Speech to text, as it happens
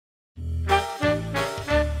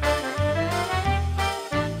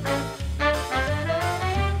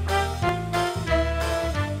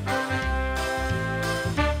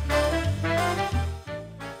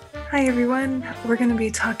Hi everyone, we're going to be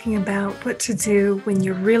talking about what to do when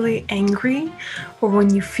you're really angry or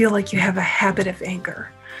when you feel like you have a habit of anger.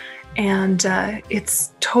 And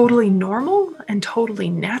it's totally normal and totally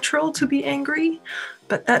natural to be angry,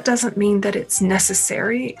 but that doesn't mean that it's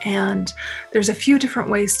necessary. And there's a few different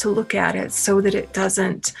ways to look at it so that it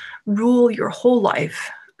doesn't rule your whole life.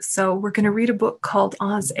 So we're going to read a book called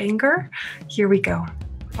On's Anger. Here we go.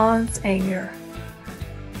 On's Anger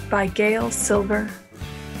by Gail Silver.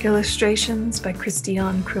 Illustrations by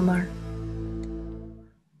Christiane Krömer.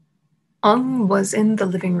 On was in the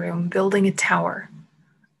living room building a tower,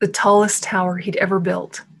 the tallest tower he'd ever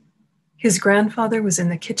built. His grandfather was in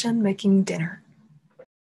the kitchen making dinner.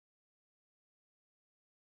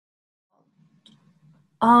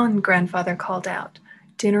 On, grandfather called out.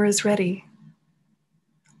 Dinner is ready.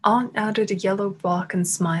 On added a yellow block and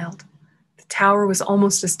smiled. The tower was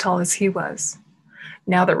almost as tall as he was.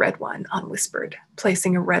 Now the red one, On whispered,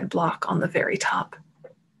 placing a red block on the very top.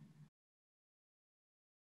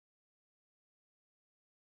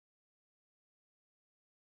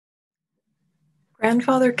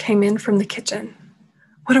 Grandfather came in from the kitchen.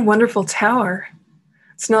 What a wonderful tower.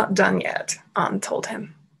 It's not done yet, On told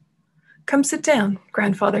him. Come sit down,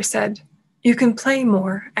 grandfather said. You can play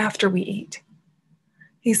more after we eat.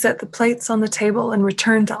 He set the plates on the table and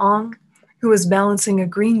returned to On, who was balancing a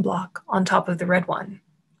green block on top of the red one.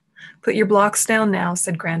 Put your blocks down now,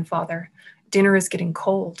 said grandfather. Dinner is getting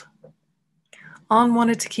cold. On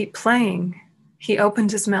wanted to keep playing. He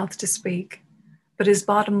opened his mouth to speak, but his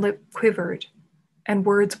bottom lip quivered, and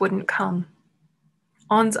words wouldn't come.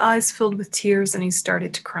 On's eyes filled with tears, and he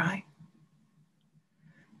started to cry.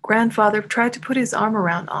 Grandfather tried to put his arm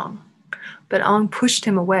around On, but On pushed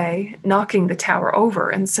him away, knocking the tower over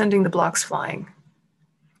and sending the blocks flying.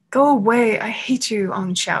 Go away, I hate you,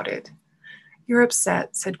 On shouted. You're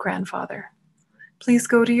upset, said grandfather. Please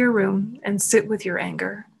go to your room and sit with your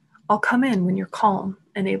anger. I'll come in when you're calm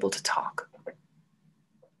and able to talk.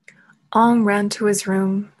 On ran to his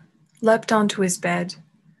room, leapt onto his bed.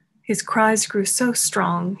 His cries grew so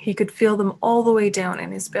strong he could feel them all the way down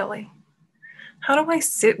in his belly. How do I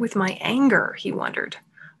sit with my anger? He wondered.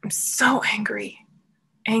 I'm so angry.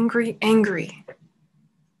 Angry, angry.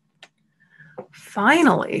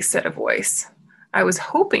 Finally, said a voice. I was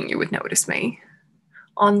hoping you would notice me.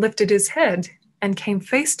 On lifted his head and came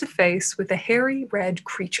face to face with a hairy red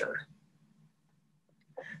creature.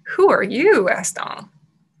 Who are you? Asked On.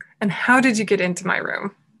 And how did you get into my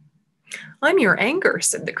room? I'm your anger,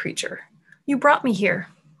 said the creature. You brought me here.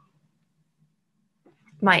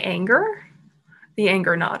 My anger? The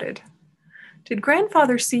anger nodded. Did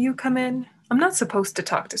grandfather see you come in? I'm not supposed to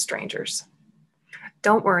talk to strangers.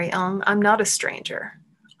 Don't worry, On, I'm not a stranger.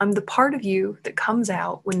 I'm the part of you that comes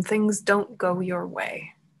out when things don't go your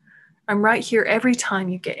way. I'm right here every time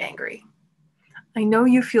you get angry. I know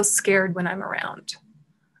you feel scared when I'm around.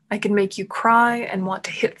 I can make you cry and want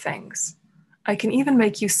to hit things. I can even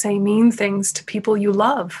make you say mean things to people you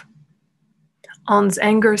love. On's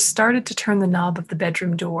anger started to turn the knob of the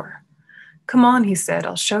bedroom door. Come on, he said,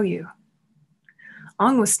 I'll show you.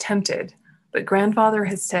 On was tempted, but grandfather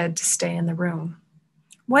had said to stay in the room.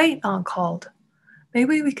 Wait, On called.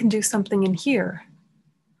 Maybe we can do something in here.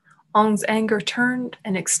 On's anger turned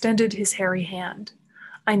and extended his hairy hand.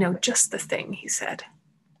 I know just the thing, he said.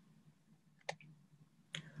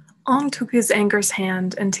 On took his anger's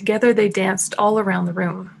hand, and together they danced all around the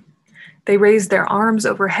room. They raised their arms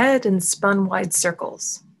overhead and spun wide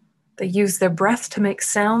circles. They used their breath to make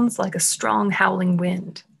sounds like a strong howling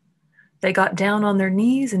wind. They got down on their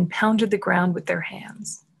knees and pounded the ground with their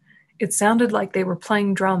hands. It sounded like they were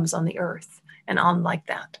playing drums on the earth, and On liked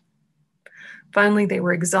that. Finally, they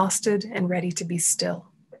were exhausted and ready to be still.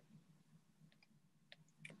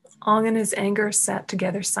 On and his anger sat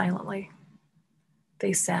together silently.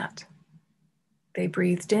 They sat. They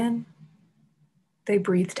breathed in. They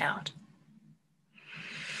breathed out.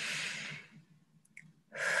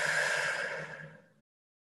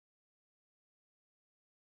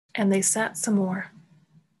 And they sat some more.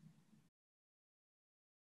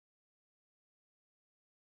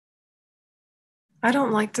 I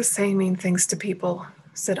don't like to say mean things to people,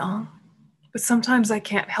 said On, but sometimes I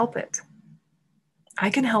can't help it.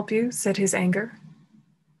 I can help you, said his anger.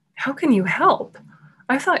 How can you help?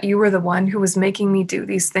 I thought you were the one who was making me do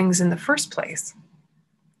these things in the first place.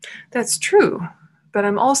 That's true, but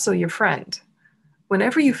I'm also your friend.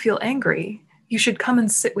 Whenever you feel angry, you should come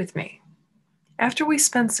and sit with me. After we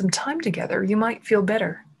spend some time together, you might feel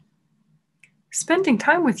better. Spending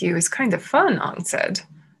time with you is kind of fun, On said.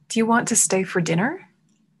 Do you want to stay for dinner?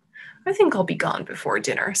 I think I'll be gone before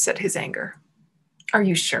dinner, said his anger. Are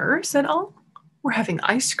you sure? Said On. We're having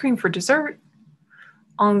ice cream for dessert.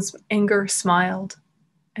 Ong's anger smiled,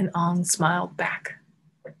 and Ong smiled back.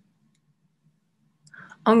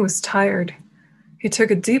 Ong was tired. He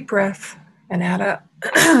took a deep breath and had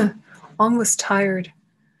a Ong was tired.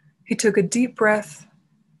 He took a deep breath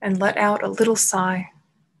and let out a little sigh.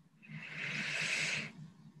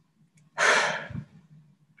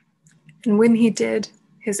 And when he did,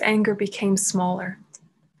 his anger became smaller.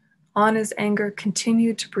 Anna's anger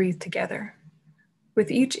continued to breathe together.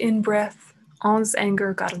 With each in-breath, Ong's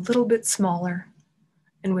anger got a little bit smaller,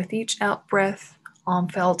 and with each out-breath, Ong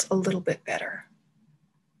felt a little bit better.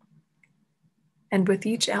 And with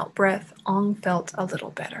each out-breath, Ong felt a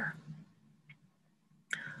little better.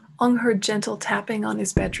 Ong heard gentle tapping on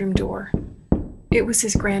his bedroom door. It was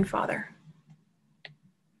his grandfather.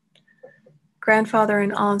 Grandfather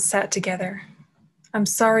and Ong sat together. "I'm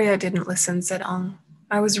sorry I didn't listen," said Ong.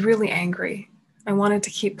 "I was really angry. I wanted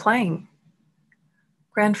to keep playing."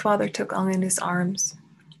 Grandfather took Ong in his arms.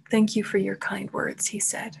 "Thank you for your kind words," he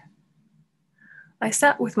said. "I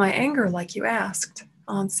sat with my anger like you asked,"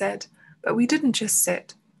 Ong said, "but we didn't just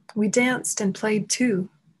sit. We danced and played too.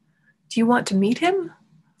 Do you want to meet him?"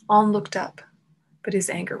 Ong looked up, but his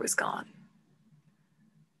anger was gone.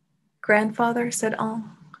 "Grandfather," said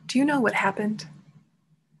Ong, "do you know what happened?"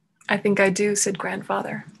 "I think I do," said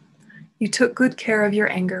Grandfather. "You took good care of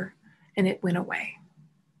your anger, and it went away."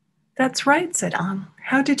 "That's right," said Ong.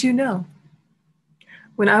 "How did you know?"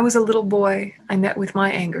 "When I was a little boy, I met with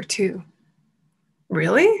my anger too."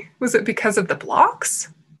 "Really? Was it because of the blocks?"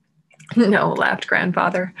 "No," laughed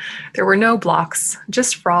Grandfather. "There were no blocks,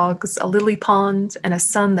 just frogs, a lily pond, and a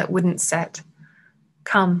sun that wouldn't set.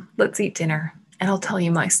 Come, let's eat dinner, and I'll tell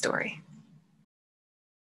you my story."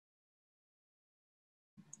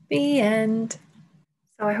 The end.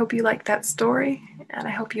 So I hope you liked that story, and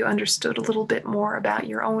I hope you understood a little bit more about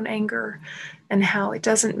your own anger and how it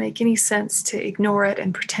doesn't make any sense to ignore it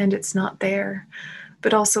and pretend it's not there.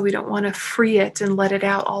 But also we don't want to free it and let it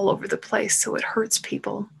out all over the place so it hurts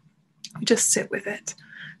people. Just sit with it,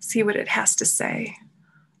 see what it has to say,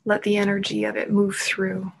 let the energy of it move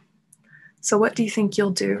through. So what do you think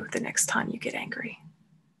you'll do the next time you get angry?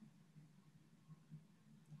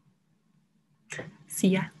 See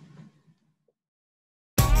ya.